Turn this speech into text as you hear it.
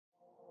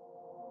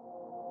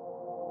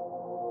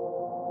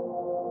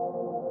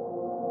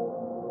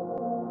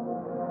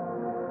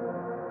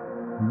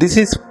This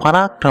is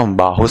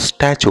Parakramabahu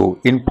statue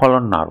in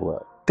Polonnaruwa.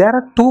 There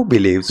are two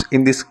beliefs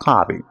in this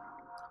carving.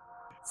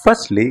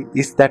 Firstly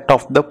is that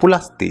of the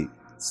Pulasti.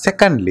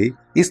 Secondly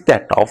is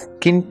that of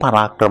King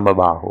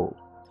Parakramabahu.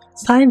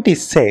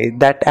 Scientists say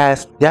that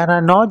as there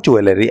are no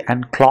jewelry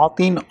and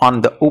clothing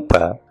on the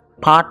upper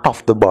part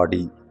of the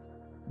body,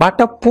 but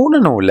a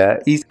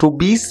Polonnaruwa is to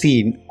be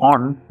seen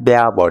on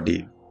their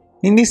body.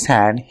 In his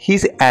hand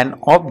is an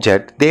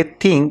object they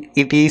think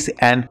it is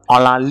an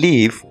olive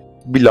leaf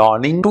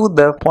belonging to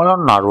the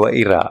Polonnaruwa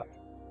era.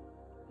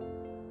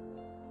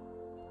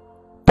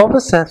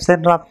 Professor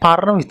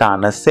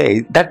Parakramabahu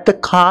says that the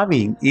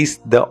carving is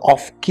the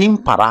of King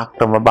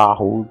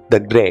Parakramabahu the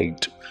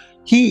Great.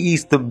 He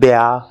is the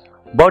bare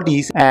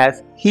bodies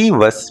as he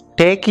was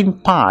taking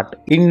part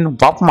in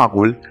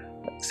Vapmagul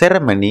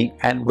ceremony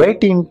and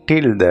waiting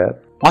till the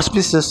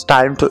auspicious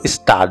time to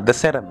start the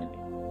ceremony.